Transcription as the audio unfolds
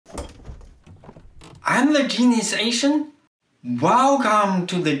I'm the genius Asian. Welcome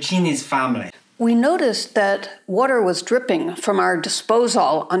to the genius family. We noticed that water was dripping from our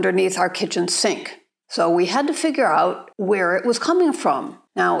disposal underneath our kitchen sink. So we had to figure out where it was coming from.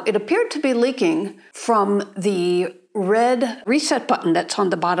 Now, it appeared to be leaking from the red reset button that's on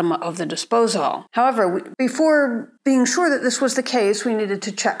the bottom of the disposal. However, before being sure that this was the case, we needed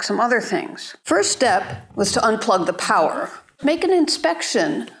to check some other things. First step was to unplug the power. Make an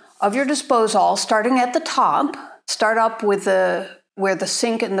inspection of your disposal starting at the top. Start up with where the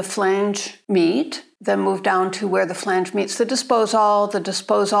sink and the flange meet, then move down to where the flange meets the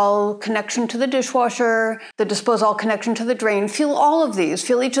disposal connection to the dishwasher, the disposal connection to the drain. Feel all of these,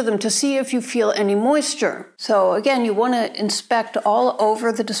 feel each of them to see if you feel any moisture. So again, you want to inspect all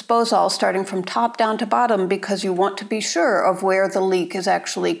over the disposal, starting from top down to bottom, because you want to be sure of where the leak is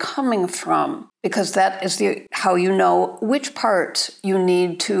actually coming from, because that is how you know which parts you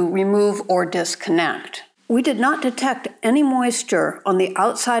need to remove or disconnect. We did not detect any moisture on the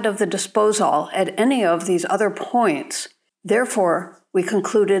outside of the disposal at any of these other points. Therefore, we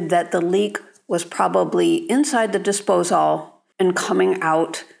concluded that the leak was probably inside the disposal and coming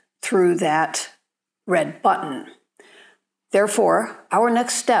out through that red button. Therefore, our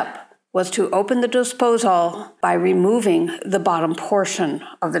next step was to open the disposal by removing the bottom portion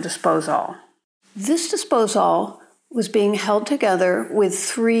of the disposal. This disposal was being held together with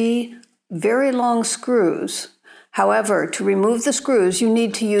 3 very long screws. However, to remove the screws, you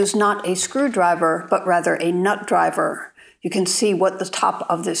need to use not a screwdriver, but rather a nut driver. You can see what the top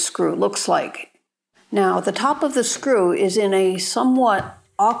of this screw looks like. Now, the top of the screw is in a somewhat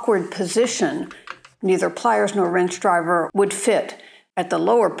awkward position. Neither pliers nor wrench driver would fit at the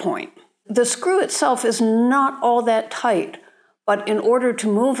lower point. The screw itself is not all that tight, but in order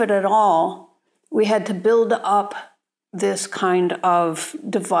to move it at all, we had to build up this kind of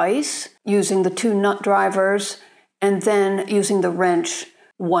device using the 2 nut drivers and then using the wrench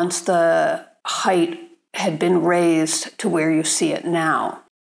once the height had been raised to where you see it now.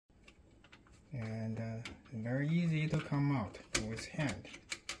 And very easy to come out with hand.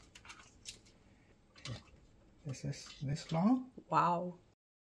 This is this long? Wow.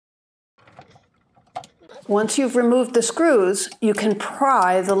 Once you've removed the screws, you can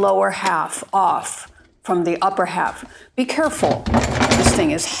pry the lower half off from the upper half. Be careful, this thing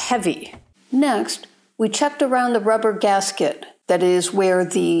is heavy. Next, we checked around the rubber gasket that is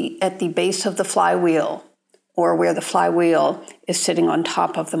at the base of the flywheel, or where the flywheel is sitting on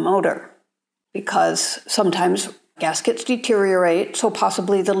top of the motor, because sometimes gaskets deteriorate, so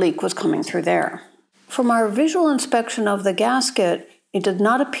possibly the leak was coming through there. From our visual inspection of the gasket, it did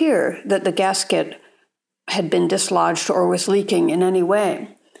not appear that the gasket had been dislodged or was leaking in any way.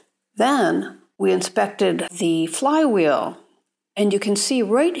 Then, we inspected the flywheel, and you can see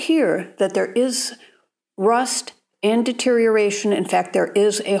right here that there is rust and deterioration. In fact, there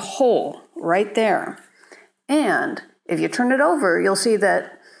is a hole right there. And if you turn it over, you'll see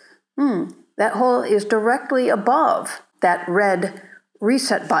that that hole is directly above that red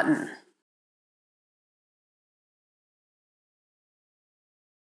reset button.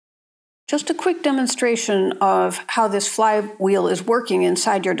 Just a quick demonstration of how this flywheel is working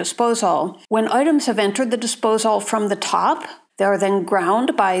inside your disposal. When items have entered the disposal from the top, they are then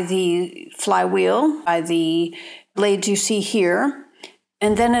ground by the flywheel, by the blades you see here,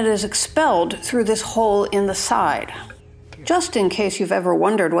 and then it is expelled through this hole in the side. Just in case you've ever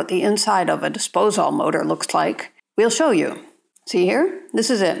wondered what the inside of a disposal motor looks like, we'll show you. See here? This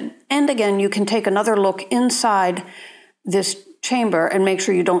is it. And again, you can take another look inside this chamber and make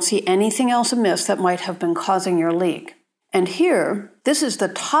sure you don't see anything else amiss that might have been causing your leak. And here, this is the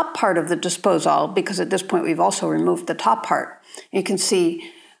top part of the disposal, because at this point we've also removed the top part. You can see,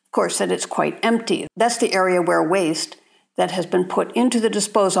 of course, that it's quite empty. That's the area where waste that has been put into the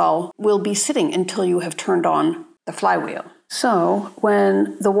disposal will be sitting until you have turned on the flywheel. So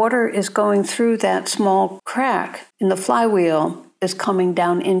when the water is going through that small crack in the flywheel, is coming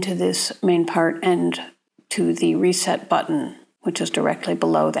down into this main part and to the reset button, which is directly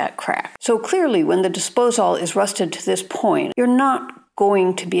below that crack. So clearly, when the disposal is rusted to this point, you're not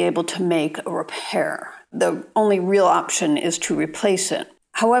going to be able to make a repair. The only real option is to replace it.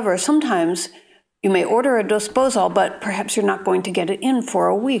 However, sometimes you may order a disposal, but perhaps you're not going to get it in for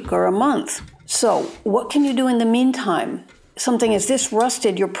a week or a month. So what can you do in the meantime? Something is this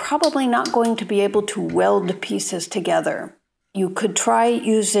rusted, you're probably not going to be able to weld pieces together. You could try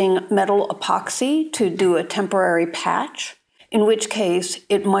using metal epoxy to do a temporary patch, in which case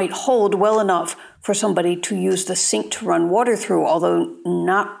it might hold well enough for somebody to use the sink to run water through, although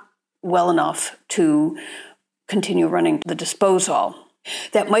not well enough to continue running the disposal.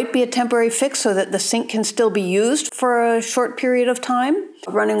 That might be a temporary fix so that the sink can still be used for a short period of time,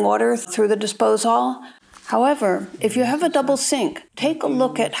 running water through the disposal. However, if you have a double sink, take a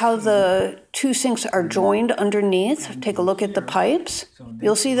look at how the two sinks are joined underneath. Take a look at the pipes.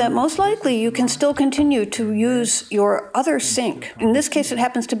 You'll see that most likely you can still continue to use your other sink. In this case, it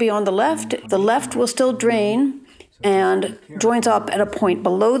happens to be on the left. The left will still drain and joins up at a point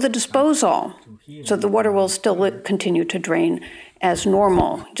below the disposal, so the water will still continue to drain as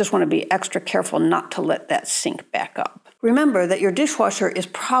normal. You just want to be extra careful not to let that sink back up. Remember that your dishwasher is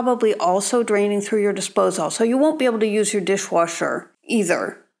probably also draining through your disposal, so you won't be able to use your dishwasher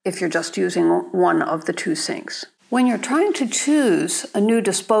either if you're just using one of the two sinks. When you're trying to choose a new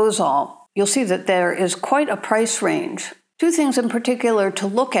disposal, you'll see that there is quite a price range. Two things in particular to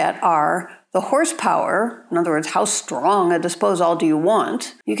look at are the horsepower, in other words, how strong a disposal do you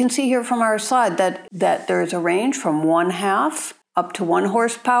want? You can see here from our slide that there is a range from 1/2 up to 1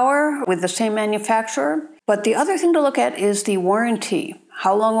 horsepower with the same manufacturer. But the other thing to look at is the warranty.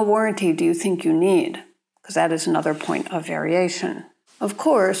 How long a warranty do you think you need? Because that is another point of variation. Of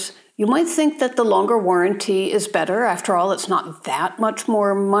course, you might think that the longer warranty is better. After all, it's not that much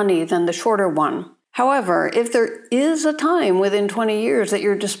more money than the shorter one. However, if there is a time within 20 years that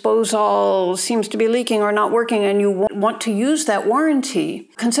your disposal seems to be leaking or not working and you want to use that warranty,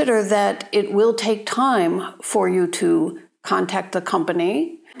 consider that it will take time for you to contact the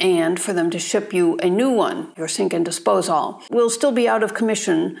company and for them to ship you a new one. Your sink and disposal will still be out of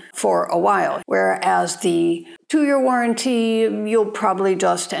commission for a while, whereas the 2-year warranty, you'll probably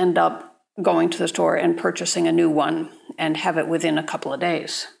just end up going to the store and purchasing a new one and have it within a couple of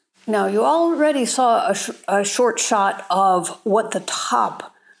days. Now, you already saw a short shot of what the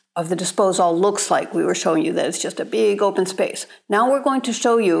top of the disposal looks like. We were showing you that it's just a big open space. Now we're going to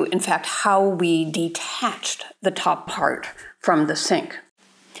show you, in fact, how we detached the top part from the sink.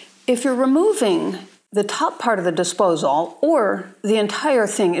 If you're removing the top part of the disposal or the entire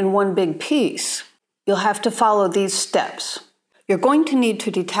thing in one big piece, you'll have to follow these steps. You're going to need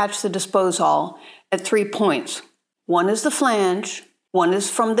to detach the disposal at 3 points. One is the flange, one is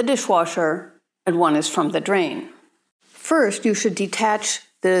from the dishwasher, and one is from the drain. First, you should detach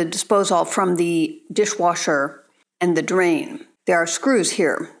the disposal from the dishwasher and the drain. There are screws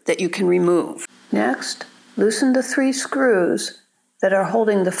here that you can remove. Next, loosen the 3 screws that are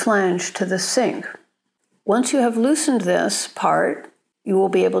holding the flange to the sink. Once you have loosened this part, you will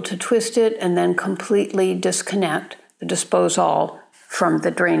be able to twist it and then completely disconnect the disposal from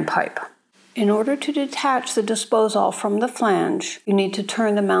the drain pipe. In order to detach the disposal from the flange, you need to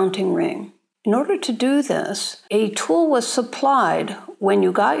turn the mounting ring. In order to do this, a tool was supplied when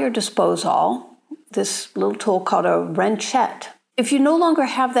you got your disposal, this little tool called a wrenchette. If you no longer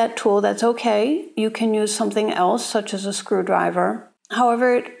have that tool, that's okay. You can use something else, such as a screwdriver.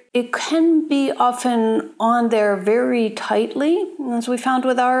 However, it can be often on there very tightly. As we found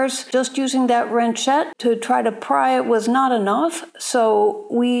with ours, just using that wrenchette to try to pry it was not enough. So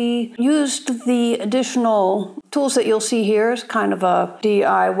we used the additional tools that you'll see here. It's kind of a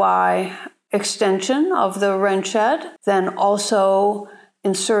DIY extension of the wrenchette. Then also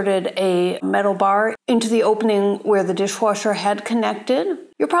inserted a metal bar into the opening where the dishwasher had connected.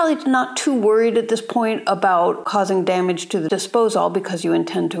 You're probably not too worried at this point about causing damage to the disposal because you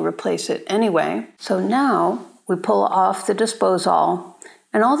intend to replace it anyway. So now we pull off the disposal,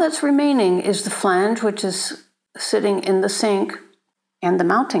 and all that's remaining is the flange, which is sitting in the sink, and the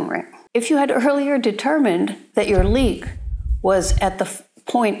mounting ring. If you had earlier determined that your leak was at the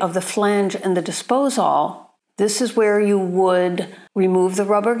point of the flange and the disposal, this is where you would remove the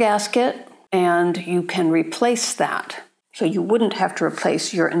rubber gasket and you can replace that. So you wouldn't have to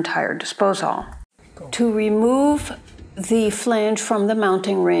replace your entire disposal. To remove the flange from the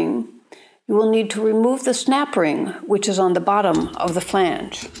mounting ring, you will need to remove the snap ring, which is on the bottom of the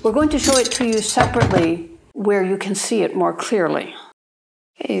flange. We're going to show it to you separately where you can see it more clearly.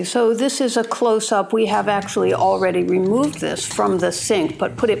 Okay, so this is a close-up. We have actually already removed this from the sink,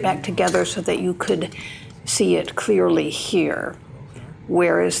 but put it back together so that you could see it clearly here.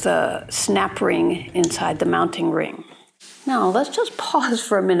 Where is the snap ring inside the mounting ring? Now, let's just pause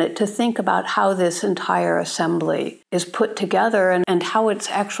for a minute to think about how this entire assembly is put together and how it's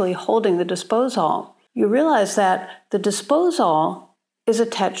actually holding the disposal. You realize that the disposal is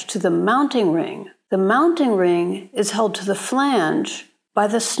attached to the mounting ring. The mounting ring is held to the flange by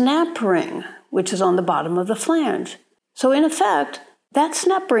the snap ring, which is on the bottom of the flange. So in effect, that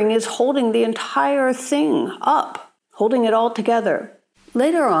snap ring is holding the entire thing up, holding it all together.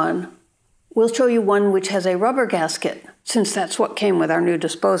 Later on, we'll show you one which has a rubber gasket, since that's what came with our new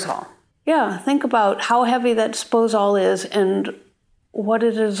disposal. Yeah, think about how heavy that disposal is and what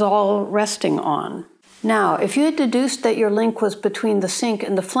it is all resting on. Now, if you had deduced that your link was between the sink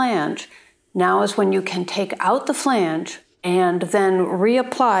and the flange, now is when you can take out the flange and then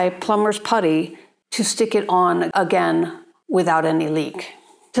reapply plumber's putty to stick it on again without any leak.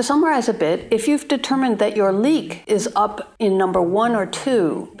 To summarize a bit, if you've determined that your leak is up in number 1 or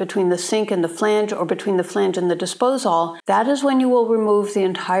 2, between the sink and the flange or between the flange and the disposal, that is when you will remove the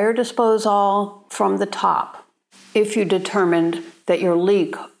entire disposal from the top. If you determined that your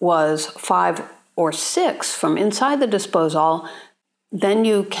leak was 5 or 6 from inside the disposal, then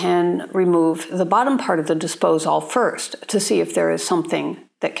you can remove the bottom part of the disposal first to see if there is something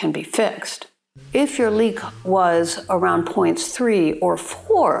that can be fixed. If your leak was around points 3 or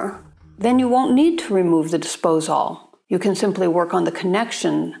 4, then you won't need to remove the disposal. You can simply work on the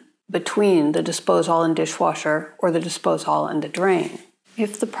connection between the disposal and dishwasher or the disposal and the drain.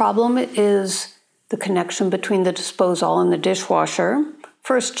 If the problem is the connection between the disposal and the dishwasher,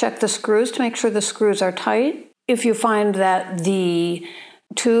 first check the screws to make sure the screws are tight. If you find that the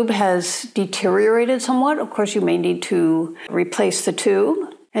tube has deteriorated somewhat, of course you may need to replace the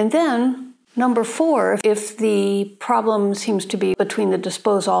tube. And then number 4, if the problem seems to be between the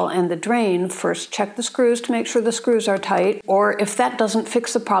disposal and the drain, first check the screws to make sure the screws are tight, or if that doesn't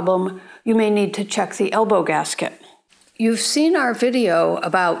fix the problem, you may need to check the elbow gasket. You've seen our video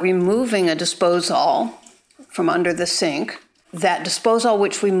about removing a disposal from under the sink. That disposal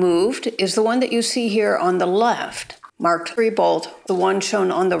which we moved is the one that you see here on the left, marked 3-bolt. The one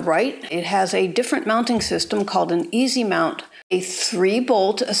shown on the right, it has a different mounting system called an easy mount, a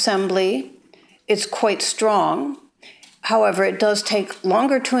 3-bolt assembly. It's quite strong. However, it does take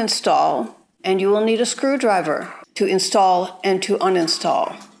longer to install, and you will need a screwdriver to install and to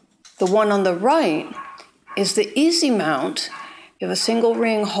uninstall. The one on the right is the easy mount. You have a single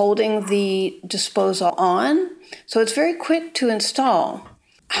ring holding the disposal on, so it's very quick to install.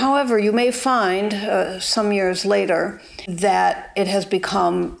 However, you may find some years later that it has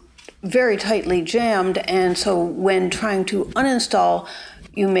become very tightly jammed, and so when trying to uninstall,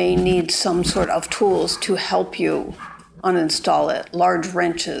 you may need some sort of tools to help you uninstall it, large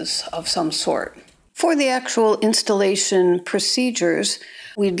wrenches of some sort. For the actual installation procedures,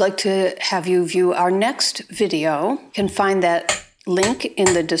 we'd like to have you view our next video. You can find that link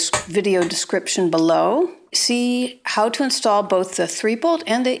in the video description below. See how to install both the 3-bolt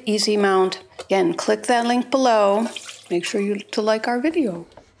and the easy mount. Again, click that link below. Make sure to like our video.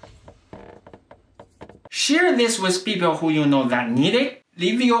 Share this with people who you know that need it.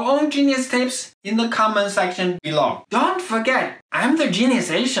 Leave your own genius tips in the comment section below. Don't forget, I'm the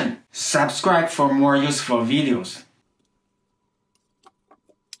Genius Asian. Subscribe for more useful videos.